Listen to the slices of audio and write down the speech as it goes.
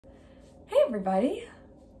Hey everybody,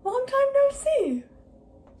 long time no see.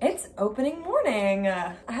 It's opening morning.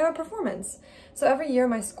 I have a performance. So every year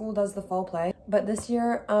my school does the fall play, but this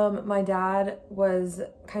year my dad was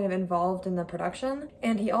kind of involved in the production,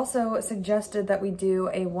 and he also suggested that we do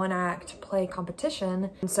a one-act play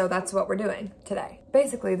competition, and so that's what we're doing today.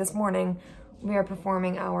 Basically this morning we are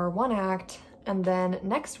performing our one act, and then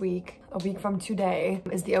next week, a week from today,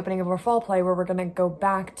 is the opening of our fall play where we're gonna go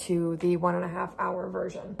back to the 1.5 hour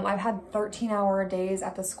version. I've had 13-hour days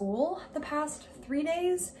at the school the past 3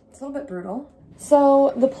 days. It's a little bit brutal.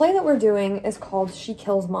 So the play that we're doing is called She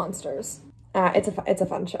Kills Monsters. It's a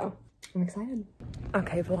fun show. I'm excited.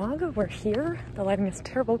 Okay, vlog, we're here. The lighting is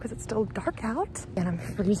terrible because it's still dark out and I'm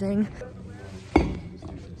freezing.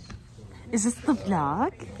 Is this the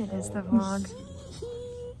vlog? It is the vlog.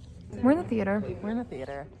 We're in the theater. We're in the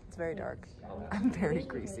theater. It's very dark. I'm very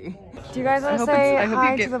greasy. Do you guys want to say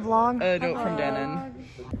hi to the vlog? A note from Denon.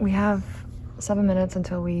 We have 7 minutes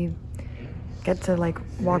until we get to like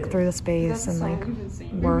walk through the space and like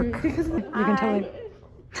work. You can totally.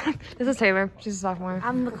 This is Taylor. She's a sophomore.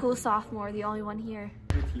 I'm the cool sophomore, the only one here.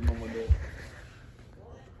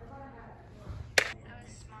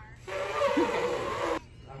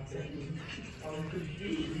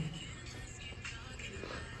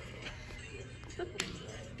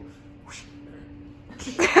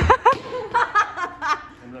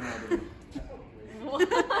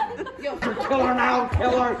 Kill her now!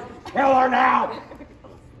 Kill her! Kill her now!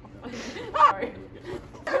 Sorry.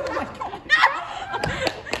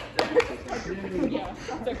 Yeah,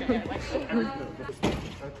 that's okay.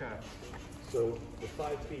 Okay. So the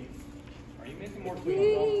 5 feet. Are you making more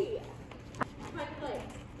feet?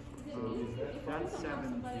 That's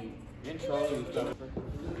 7 feet. And Charlie is better.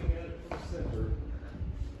 Looking at the center.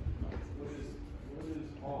 What is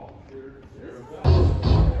all?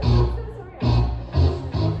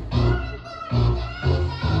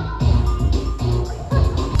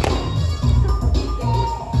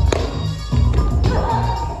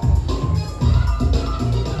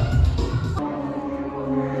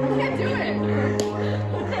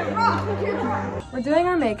 We're doing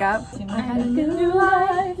our makeup. I had a new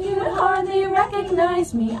life, you would hardly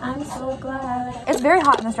recognize me, I'm so glad. It's very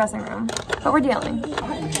hot in this dressing room, but we're dealing.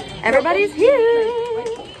 Everybody's here.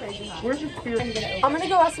 I'm gonna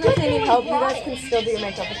go ask them if they need help. You guys can still do your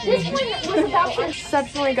makeup if you need.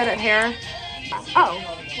 Exceptionally good at hair. Oh,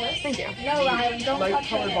 thank you. No, Ryan, don't touch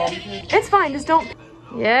her hair. It's fine, just don't.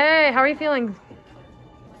 Yay, how are you feeling?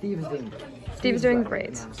 Steve's doing great. Steve's doing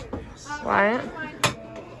great. Wyatt?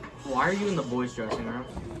 Why are you in the boys' dressing room?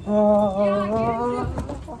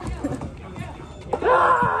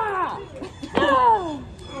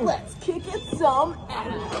 Let's kick it some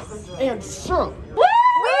ass. And some. We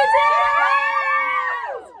did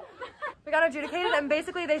it! We got adjudicated, and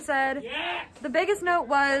basically they said the biggest note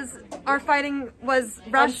was our fighting was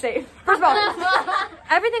rushed. Unsafe. First of all,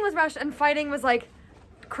 everything was rushed, and fighting was like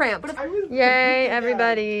cramped. Yay,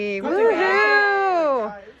 everybody!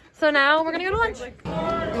 Woohoo! So now we're gonna go to lunch.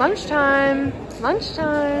 Lunchtime.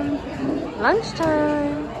 Lunchtime.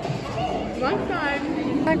 Lunchtime.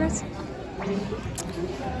 Lunchtime. Hi, Grace.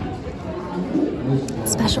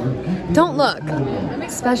 Special. Don't look.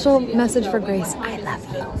 Special message for Grace. I love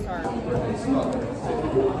you.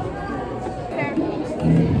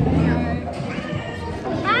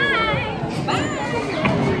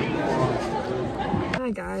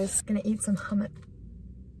 Hi guys. Gonna eat some hummus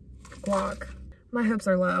guac. My hopes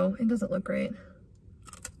are low. It doesn't look great.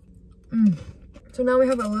 So now we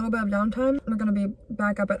have a little bit of downtime. We're gonna be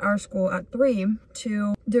back up at our school at 3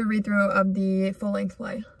 to do a read-through of the full-length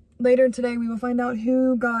play. Later today, we will find out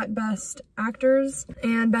who got best actors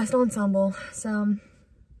and best ensemble. So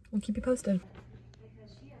we'll keep you posted.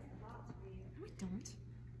 We don't.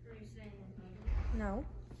 No.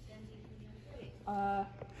 I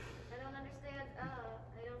don't understand. I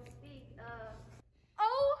don't speak.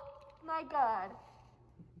 Oh my God.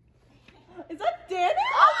 Is that Denon?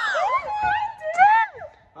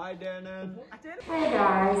 Hi, Denon. Hey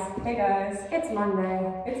guys. Hey guys. It's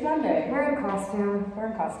Monday. It's Monday. We're in costume. We're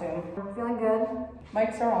in costume. We're feeling good.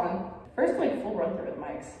 Mics are on. First, like full run through with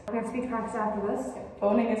mics. We have speech practice after this.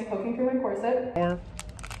 Phoning is poking through my corset.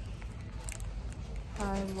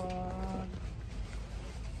 Hi, vlog.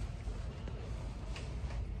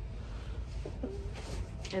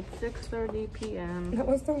 It's 6:30 p.m. That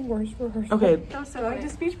was the worst rehearsal. Okay. Oh, so I do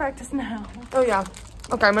speech practice now. Oh yeah.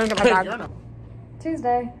 Okay, I'm gonna get my bag.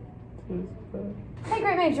 Tuesday. Hey,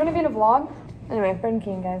 great mate, do you want to be in a vlog? Anyway, Brendan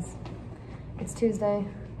King, guys. It's Tuesday.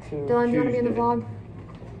 Dylan, do you want to be in the vlog?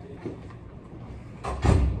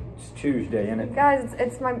 It's Tuesday, isn't it? Guys,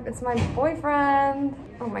 it's my boyfriend.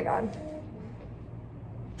 Oh my God.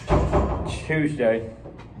 Tuesday.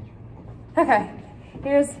 Okay,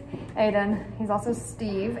 here's Aiden. He's also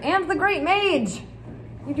Steve and the Great Mage.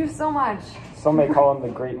 You do so much. Some may call him the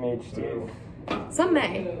Great Mage Steve. Some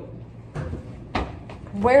may.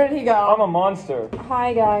 Where did he go? I'm a monster.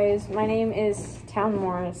 Hi guys, my name is Town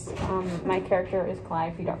Morris. My character is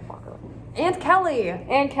Clive, the Dark Walker. And Kelly.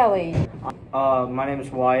 And Kelly. My name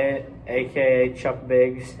is Wyatt, aka Chuck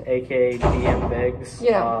Biggs, aka DM Biggs.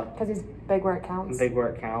 You know, because he's big where it counts. Big where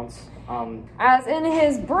it counts. As in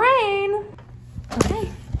his brain. Okay.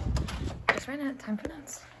 Just ran out of time for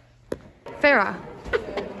notes. Farah.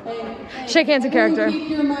 Shake hands in character. Keep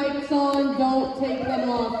your mics on, don't take them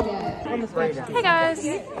off yet. Hey guys.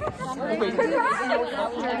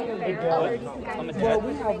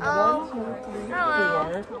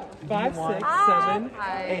 Hello. 5, 6, 7,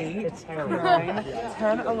 8, 9,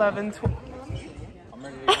 10, 11, 12.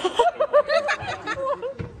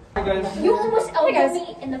 Hey guys. You almost elbowed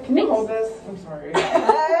me in the face. Hold this. I'm sorry.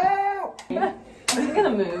 I'm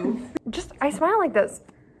gonna move. Just, I smile like this.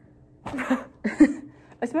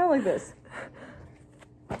 I smell like this.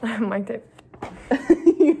 Mic tape.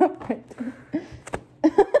 Yeah, right.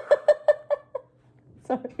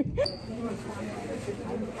 Sorry.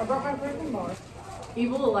 I brought my broken bar.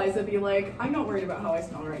 Evil Eliza be like, I'm not worried about how I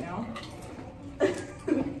smell right now. It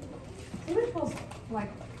smells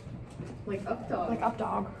like up dog. Like up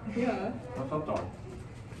dog. Yeah. What's up, dog?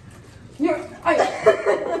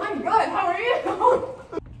 I'm good, how are you?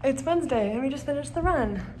 It's Wednesday and we just finished the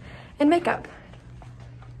run. And makeup.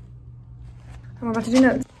 And we're about to do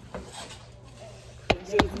notes.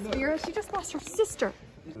 Jesus, Vera, she just lost her sister.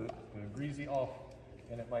 Greasy off,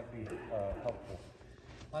 and it might be helpful.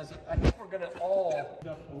 I think we're gonna all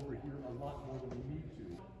stuff over here a lot more than we need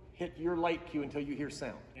to. Hit your light cue until you hear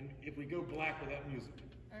sound. And if we go black without music.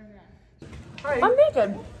 Hi. I'm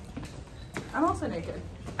naked. I'm also naked.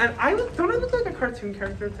 And don't I look like a cartoon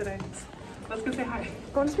character today? Let's go say hi.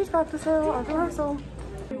 Going to speech practice after rehearsal.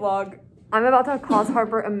 Vlog. I'm about to cause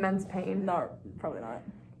Harper immense pain. No, probably not.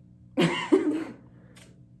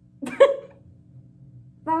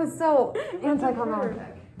 That was so anticlimactic.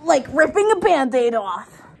 Like ripping a band-aid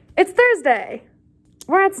off. It's Thursday.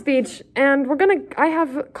 We're at speech and I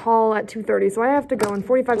have a call at 2:30, so I have to go in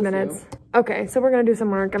 45 minutes. Okay, so we're gonna do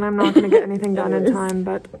some work and I'm not gonna get anything done in time,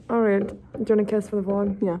 but all right. Do you want a kiss for the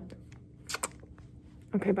vlog? Yeah.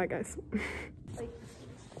 Okay, bye guys.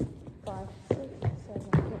 5, 6, 7,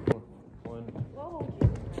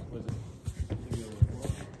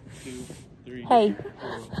 2, 3. Hey.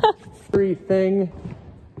 Everything.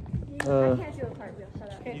 I can't do a cartwheel, shut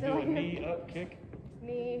up. You do a knee up kick.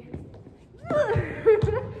 Knee.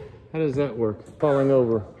 How does that work? Falling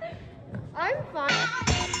over. I'm fine.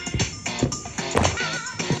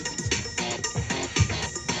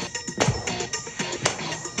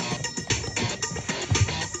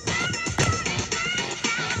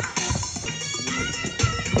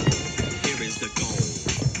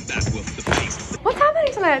 What's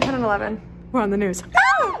happening tonight at 10 and 11? We're on the news.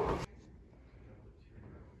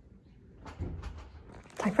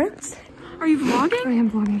 Hi friends. Are you vlogging? I am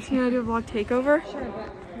vlogging. Can I do a vlog takeover? Sure.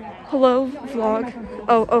 Hello, vlog.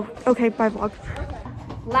 Oh, okay, bye vlog.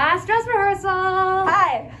 Last dress rehearsal.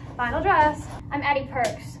 Hi. Final dress. I'm Addie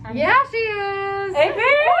Perks. Yeah, she is. AP.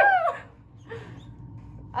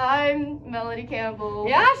 I'm Melody Campbell.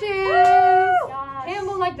 Yeah, she is. Yes.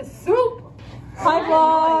 Campbell like the soup. Hi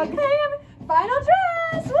vlog. Final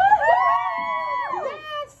dress. Woo!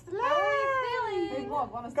 Yes.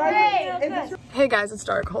 Great. Hey guys, it's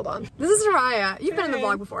dark. Hold on. This is Soraya. You've been in the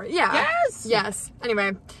vlog before. Yeah. Yes. Yes.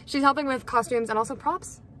 Anyway, she's helping with costumes and also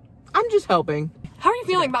props. I'm just helping. How are you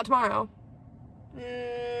feeling about tomorrow? I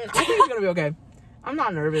think it's gonna be okay. I'm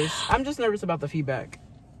not nervous. I'm just nervous about the feedback.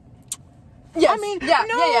 Yes. I mean, yeah.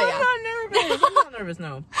 no, Yeah. I'm not nervous. I'm not nervous,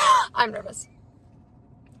 no. I'm nervous.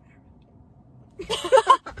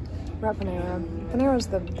 We're at Panera. Panera's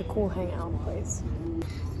the cool hangout place.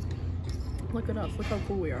 Look at us. Look how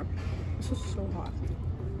cool we are. This is so hot.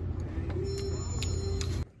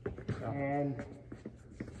 And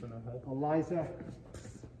Eliza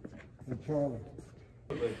and Charlie.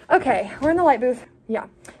 Okay, we're in the light booth. Yeah.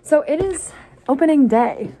 So it is opening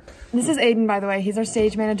day. This is Aiden, by the way. He's our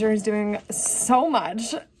stage manager. He's doing so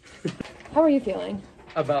much. How are you feeling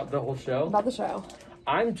About the whole show? about the show?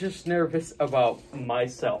 I'm just nervous about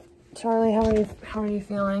myself. Charlie, how are you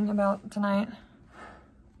feeling about tonight?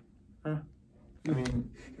 I mean,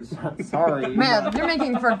 sorry. Man, you're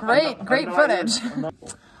making for great footage.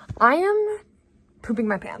 I am pooping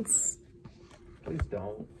my pants. Please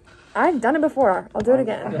don't. I've done it before. I'll do it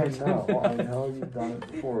again. I know you've done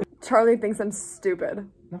it before. Charlie thinks I'm stupid.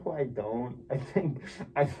 No, I don't.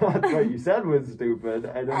 I thought what you said was stupid.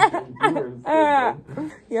 I don't think you were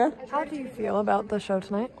stupid. Yeah. How do you feel about the show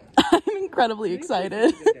tonight? I'm incredibly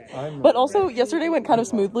excited. But also, yesterday went kind of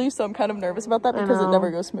smoothly, so I'm kind of nervous about that because it never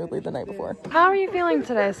goes smoothly the night before. How are you feeling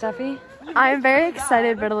today, Steffi? I'm very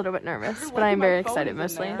excited, but a little bit nervous. But I'm very excited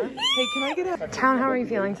mostly. Hey, can I get a Town, how are you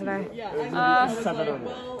feeling today?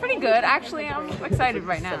 Pretty good, actually. I'm excited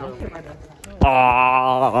right now.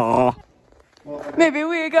 Maybe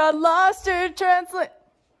we got lost to translate.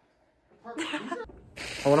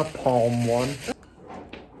 I want a palm one.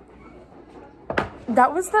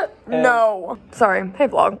 That was the no. Sorry. Hey,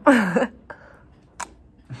 vlog.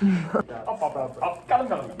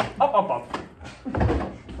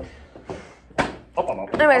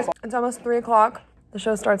 Anyways, it's almost 3 o'clock. The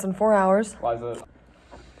show starts in 4 hours. Liza,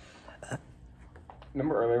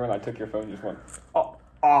 remember earlier when I took your phone, you just went,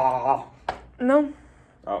 No.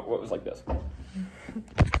 what was like this?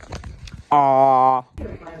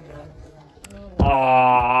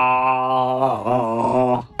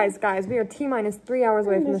 Guys, we are T-minus 3 hours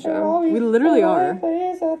away from the show. We literally are.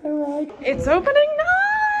 It's opening night!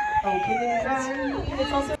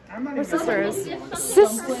 We're sisters.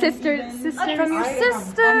 Sister from your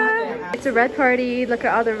sister. It's a red party. Look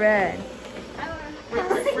at all the red.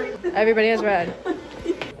 Everybody has red.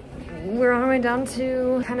 We're on our way down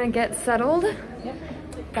to kind of get settled.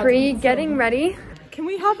 Getting ready. Can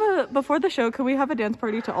we have before the show, can we have a dance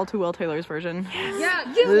party to All Too Well Taylor's version? Yeah,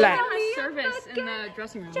 you have service in the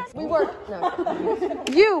dressing room. We work. No.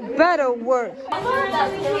 You better work.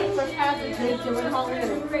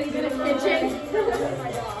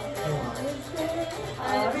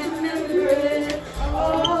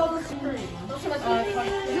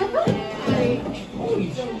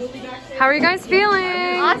 How are you guys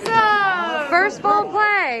feeling? Awesome! First fall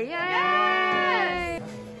play. Yay!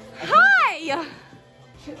 Hi!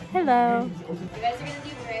 Hello. You guys are gonna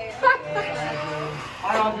do great.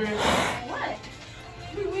 Hi, Audrey.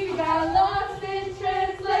 We got lost in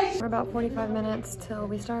translation. We're about 45 minutes till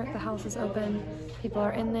we start. The house is open. People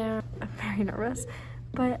are in there. I'm very nervous,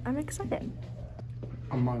 but I'm excited.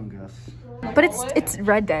 Among Us. But it's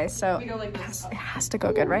red day, so it has to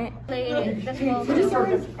go good, right?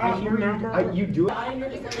 You do it.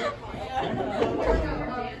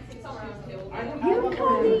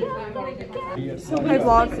 Hi,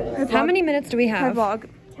 vlog. How many minutes do we have? Hi, vlog.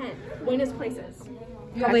 10. Winners places.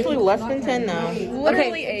 Actually, less than 10 now.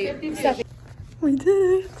 Literally 8. Steffi. We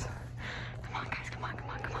did it. Come on, guys, come on.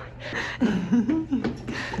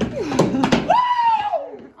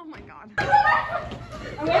 Oh my god.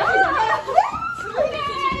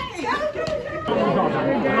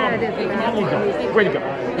 Way to go.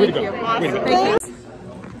 Way to go. Way to go.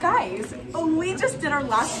 Guys, we just did our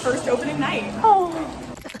last first opening night. Oh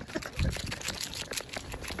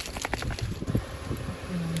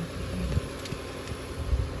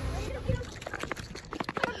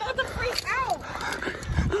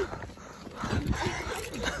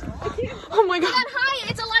my god. Hi,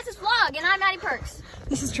 it's Eliza's vlog, and I'm Addie Perks.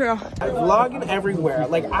 This is true. I'm vlogging everywhere.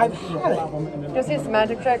 Like, I've had it. Just use the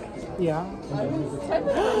magic trick. Yeah.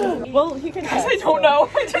 Well, he can. I don't know.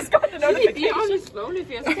 I just got the notification. Be on his phone if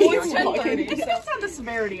he has to be on 10:30. It depends on the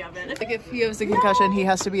severity of it. Like, if he has a concussion, he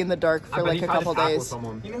has to be in the dark for like a couple days.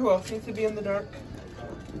 You know who else needs to be in the dark?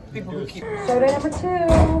 People who keep. Show day number 2.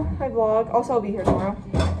 Hi, vlog. Also, I'll be here tomorrow.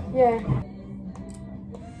 Yeah.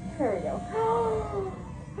 There we go.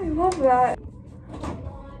 I love that.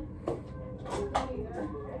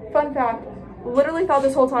 Fun fact, literally thought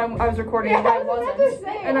this whole time I was recording and I wasn't.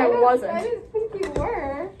 And I wasn't. I didn't think you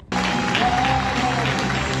were.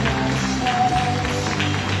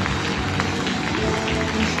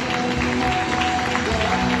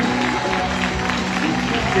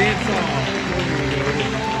 Dance off.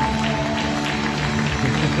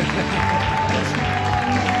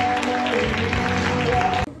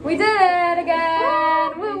 We did it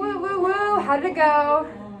again! Woo, woo, woo, woo! How did it go?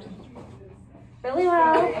 Really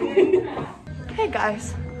well. Hey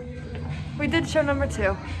guys, we did show number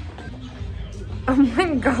 2. Oh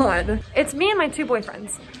my god. It's me and my 2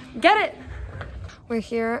 boyfriends. Get it? We're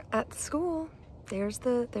here at school. There's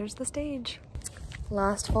the stage.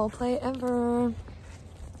 Last fall play ever.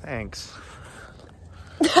 Thanks.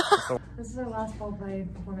 This is our last fall play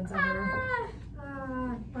performance ever.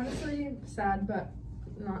 Honestly, sad, but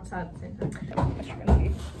not sad at the same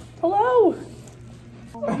time. Hello.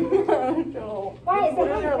 Why is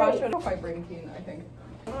it your last show? Quite brain teen, I think.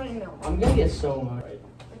 I'm gonna get so much.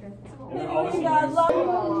 I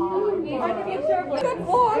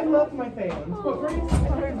love my fans.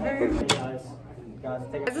 Guys,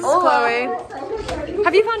 This is Chloe.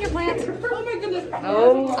 Have you found your plant? Oh my goodness.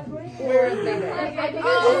 Oh. Where is that?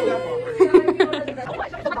 Oh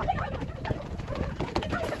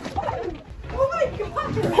my god.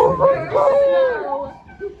 Oh my god.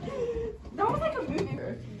 That was like a movie.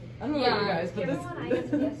 I don't know about you guys, but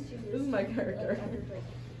this is my character.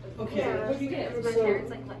 Okay. What do you get?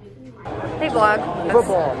 Hey vlog.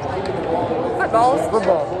 Football. Footballs.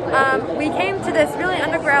 Football. We came to this really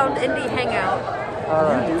underground indie hangout.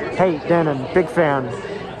 Alright. Hey, Denon, big fan.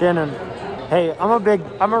 Denon. Hey, I'm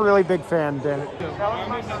a really big fan, Denon.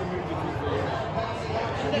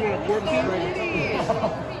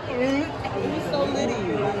 So litty.